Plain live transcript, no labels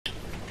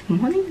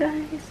Morning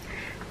guys!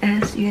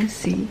 As you can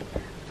see,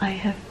 I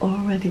have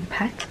already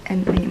packed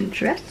and I am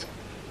dressed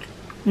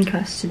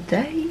because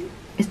today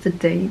is the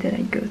day that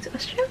I go to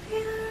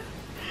Australia.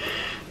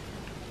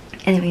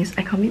 Anyways,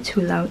 I can't be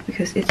too loud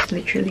because it's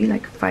literally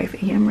like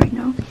 5 AM right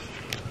now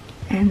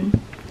and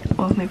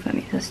all of my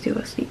family are still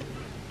asleep.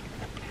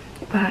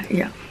 But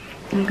yeah,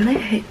 I'm gonna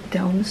head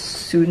down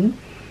soon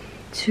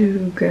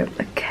to grab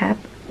a cab,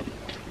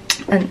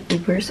 an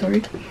Uber,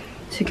 sorry,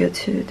 to go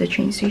to the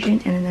train station,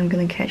 and then I'm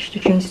gonna catch the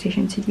train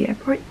station to the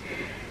airport.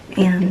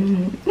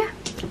 And yeah,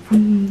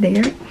 from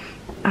there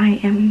I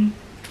am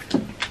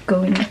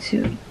going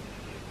to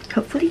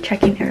hopefully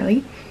check in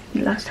early.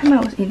 The last time I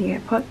was in the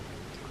airport,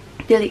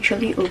 they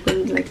literally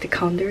opened like the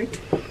counter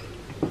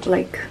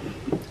like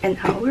an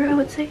hour, I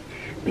would say,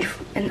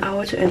 an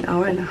hour to an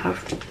hour and a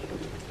half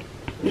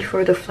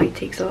before the flight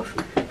takes off.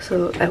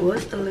 So I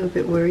was a little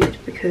bit worried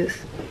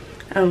because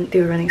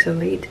they were running so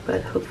late,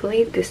 but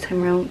hopefully this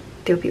time around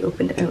they'll be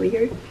opened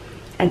earlier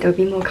and there'll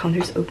be more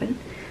counters open,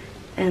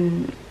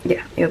 and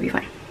yeah, it'll be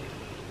fine.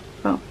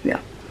 Well, yeah,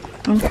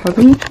 I'm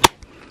probably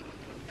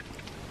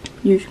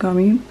use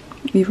gummy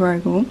before I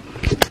go.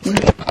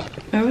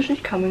 I was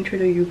just coming to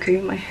the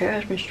UK, my hair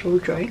has been so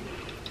dry,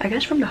 I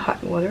guess from the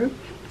hot water,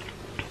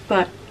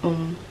 but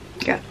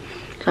yeah,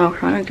 so I'm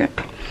trying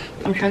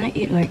to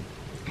eat like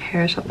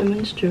hair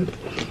supplements to,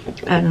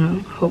 I don't know,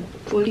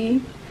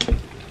 hopefully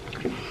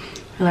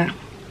like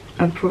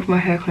improve my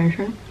hair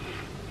condition.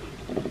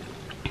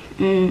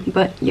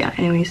 But yeah,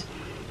 anyways,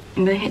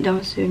 I'm gonna head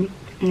down soon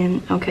and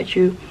then I'll catch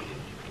you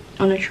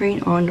on the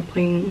train or on the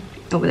plane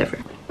or whatever.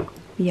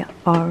 We are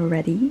all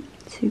ready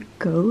to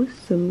go,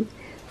 so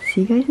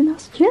see you guys in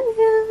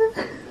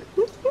Australia.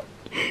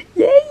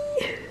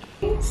 Yay!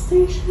 Train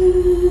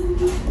station.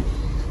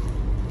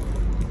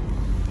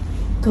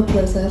 God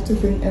bless, I have to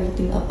bring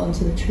everything up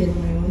onto the train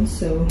on my own,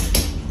 so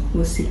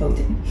we'll see how it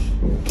is.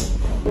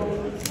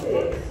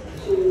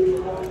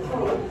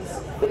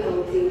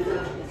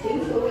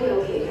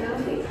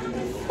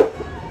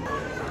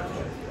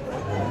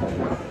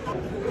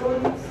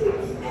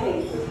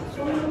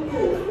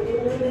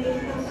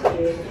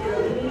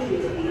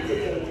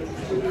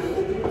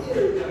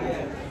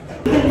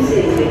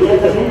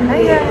 Hi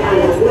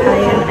guys, I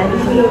am at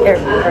the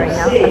airport right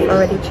now. I've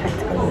already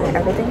checked in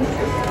everything.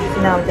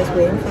 So now I'm just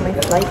waiting for my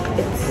flight.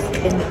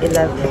 It's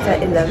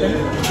at 11.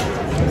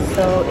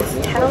 So it's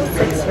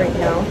 10:06 right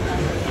now.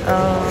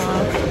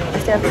 I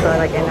still have to go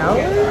like an hour.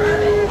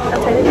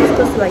 I'm technically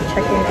supposed to like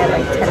check in at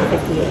like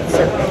 10:58.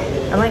 So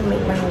I might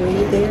make my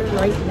way there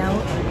right now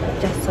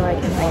just so I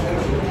can like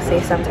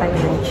save some time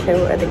and then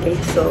chill at the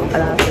gate, so I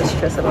don't have to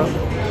stress about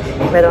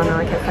whether or not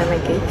I can find my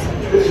gate.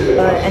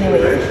 But anyway,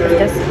 it's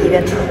just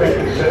even like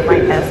my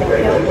acid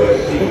pill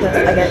because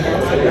I get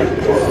acid like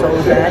so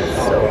bad.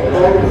 So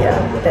yeah,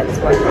 that's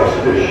what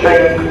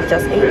I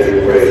just ate.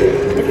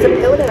 It's a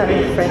pill that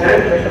my friend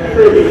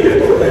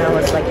recommended when I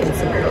was like in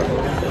Singapore.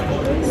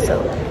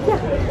 So yeah,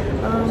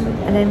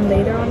 and then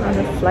later on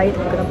the flight,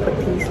 I'm gonna put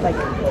these like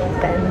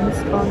bands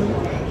on.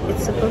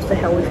 It's supposed to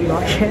help with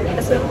nausea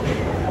as well.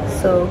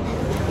 So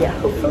yeah,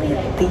 hopefully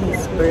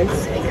these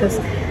works because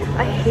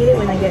I hate it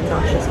when I get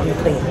nauseous on the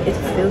plane. It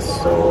feels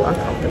so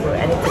uncomfortable,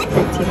 and it's a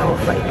 15-hour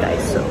flight,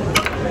 guys. So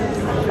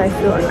if I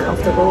feel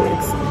uncomfortable,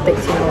 it's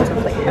 13 hours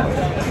of like hell.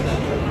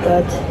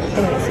 But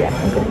anyways, yeah,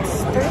 I'm gonna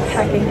start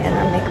packing and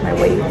I'll make my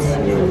way to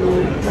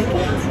my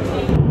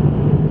gate.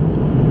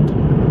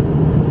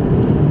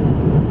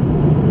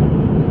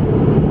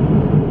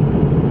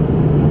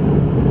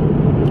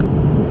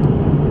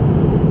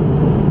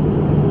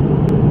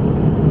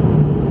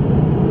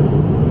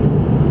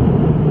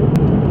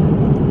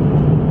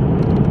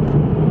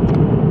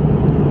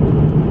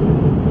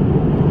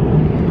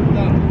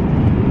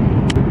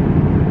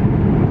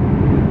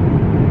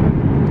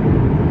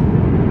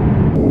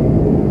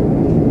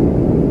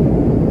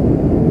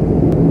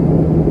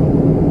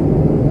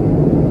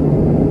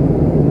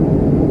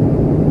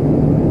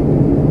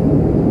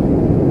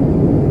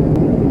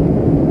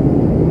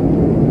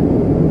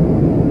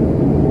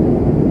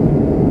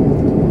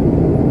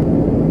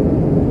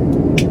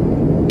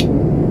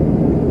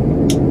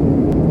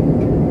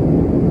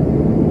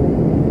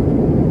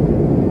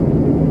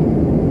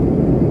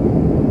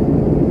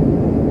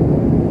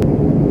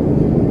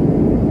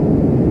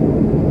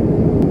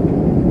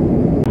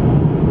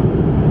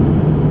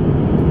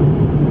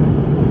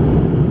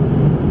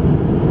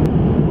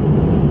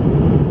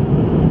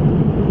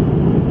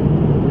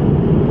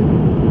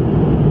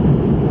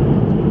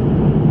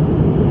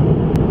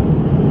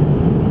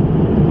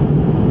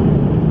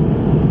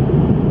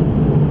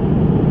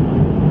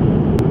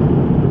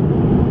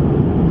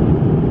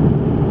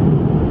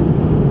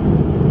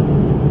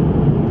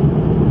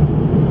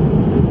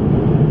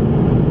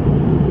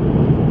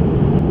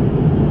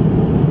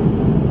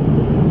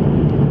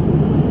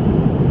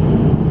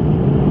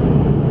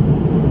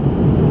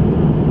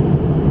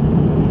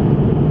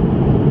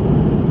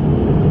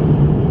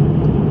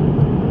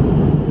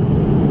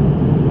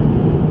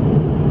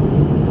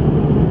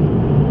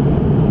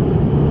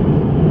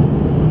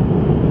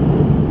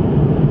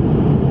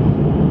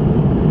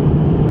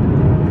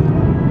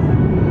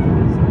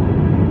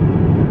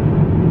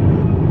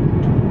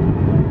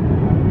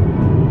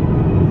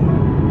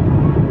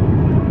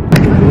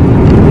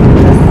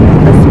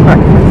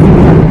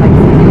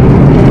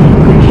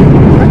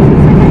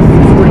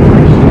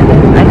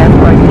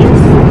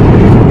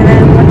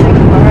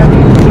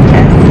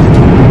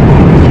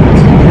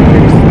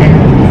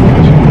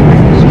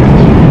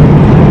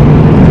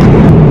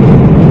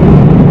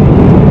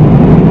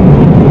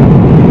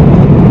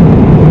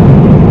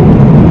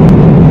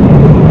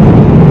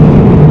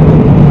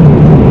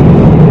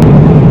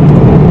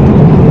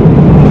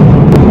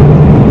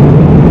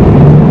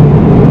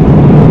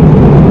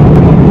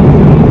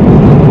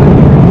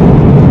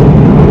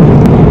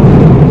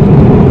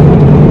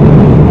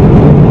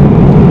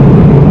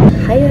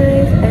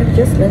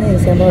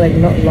 Singapore like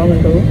not long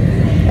ago,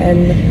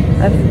 and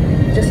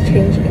I've just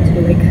changed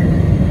into like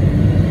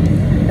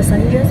a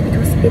sunny dress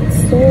because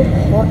it's so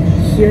hot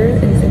here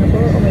in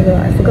Singapore. Oh my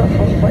god, I forgot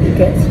how hot it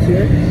gets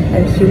here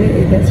and humid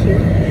it gets here.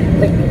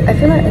 Like I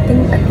feel like I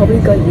think I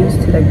probably got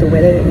used to like the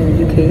weather in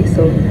the UK,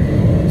 so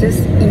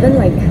just even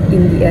like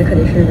in the air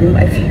conditioned room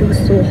I feel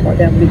so hot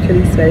that I'm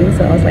literally sweating,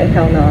 so I was like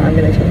hell no, I'm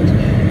gonna change.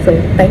 So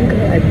thank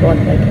god I brought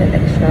like an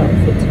extra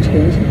outfit to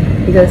change,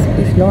 because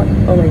if not,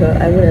 oh my god,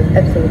 I would have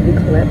absolutely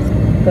collapsed.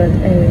 But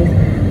anyways,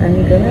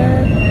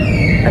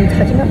 I'm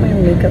touching up my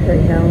makeup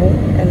right now,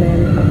 and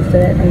then after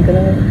that I'm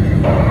gonna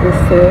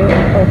refill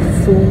a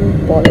full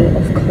bottle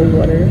of cold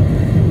water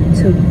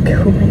to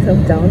cool myself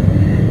down.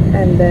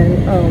 And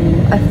then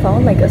I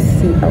found like a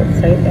seat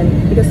outside,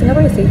 and because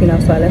Singapore is safe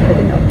enough, so I left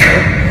everything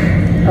outside.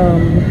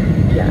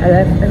 Yeah, I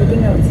left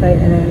everything outside,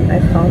 and then I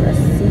found a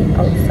seat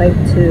outside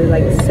to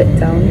like sit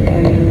down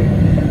and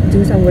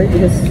do some work,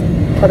 because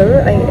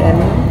although I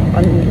am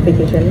on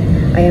vacation,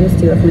 I am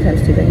still a full-time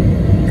student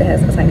that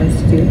has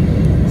assignments to do.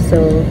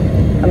 So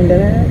I'm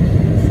gonna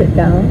sit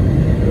down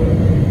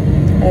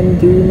and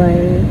do my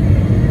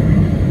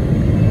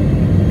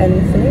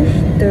finish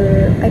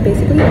I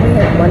basically only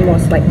have one more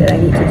slide that I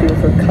need to do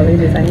for color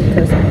design,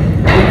 because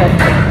we have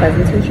a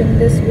presentation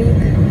this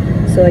week,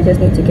 so I just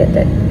need to get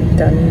that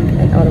done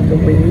and out of the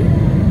way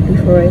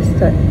before I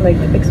start like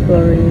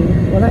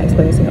exploring, well not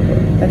exploring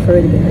Singapore, I've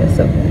already been here,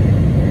 so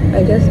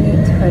I just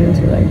need time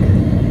to like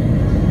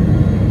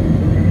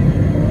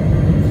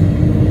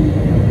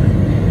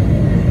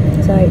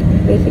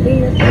basically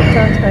just take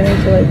some time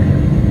to like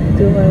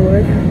do my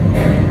work,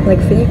 like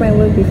finish my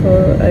work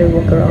before I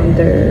walk around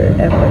the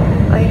airport.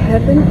 I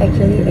haven't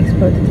actually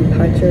explored the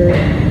departure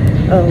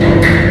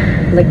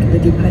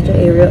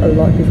area a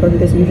lot before,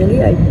 because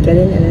usually I get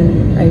in and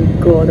then I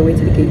go all the way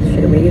to the gate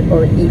straight away,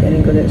 or eat and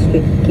then go to the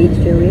gate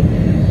straight away.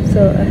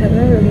 So I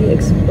haven't really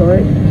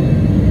explored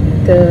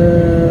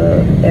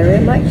the area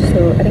much,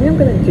 so I think I'm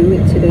gonna do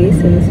it today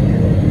since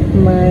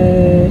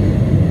my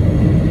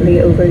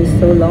layover is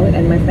so long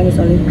and my friend is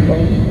only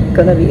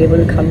gonna be able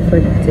to come for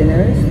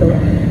dinner, so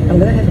I'm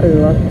gonna have a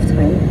lot of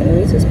time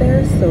anyways to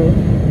spare. So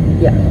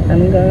yeah,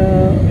 I'm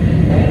gonna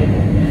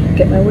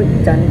get my work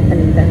done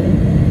and then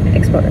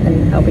explore,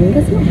 and I'll bring you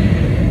guys along.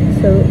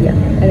 So yeah,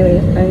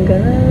 anyways, I'm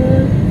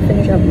gonna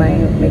finish up my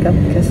makeup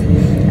because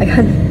I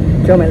can't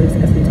draw my lips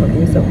as I'm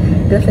talking, so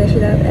I'm gonna finish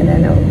it up and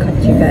then I'll cut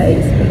you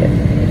guys later.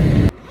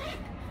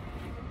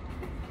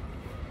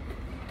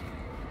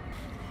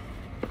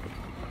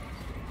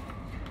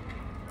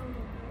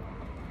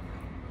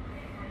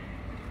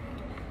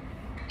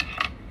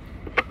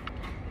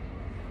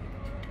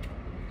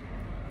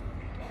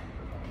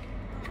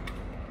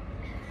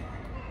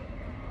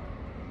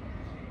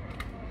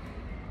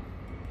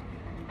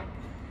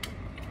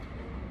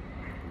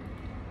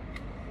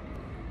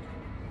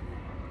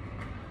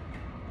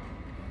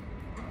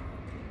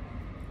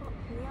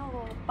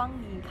帮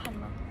你看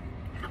吗？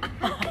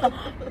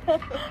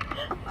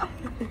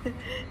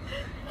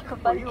我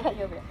帮你看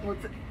要不要？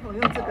我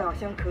用这个好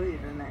像可以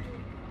的呢。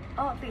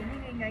哦，对，那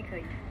个应该可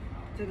以。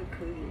这个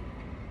可以。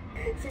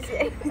谢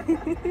谢。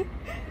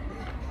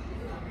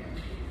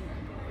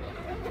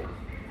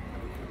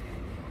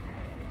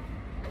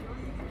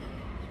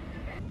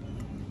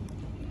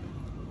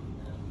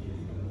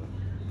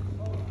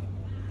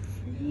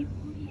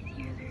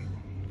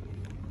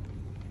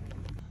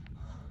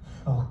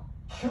I'll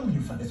kill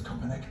you for this,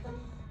 Copenhagen.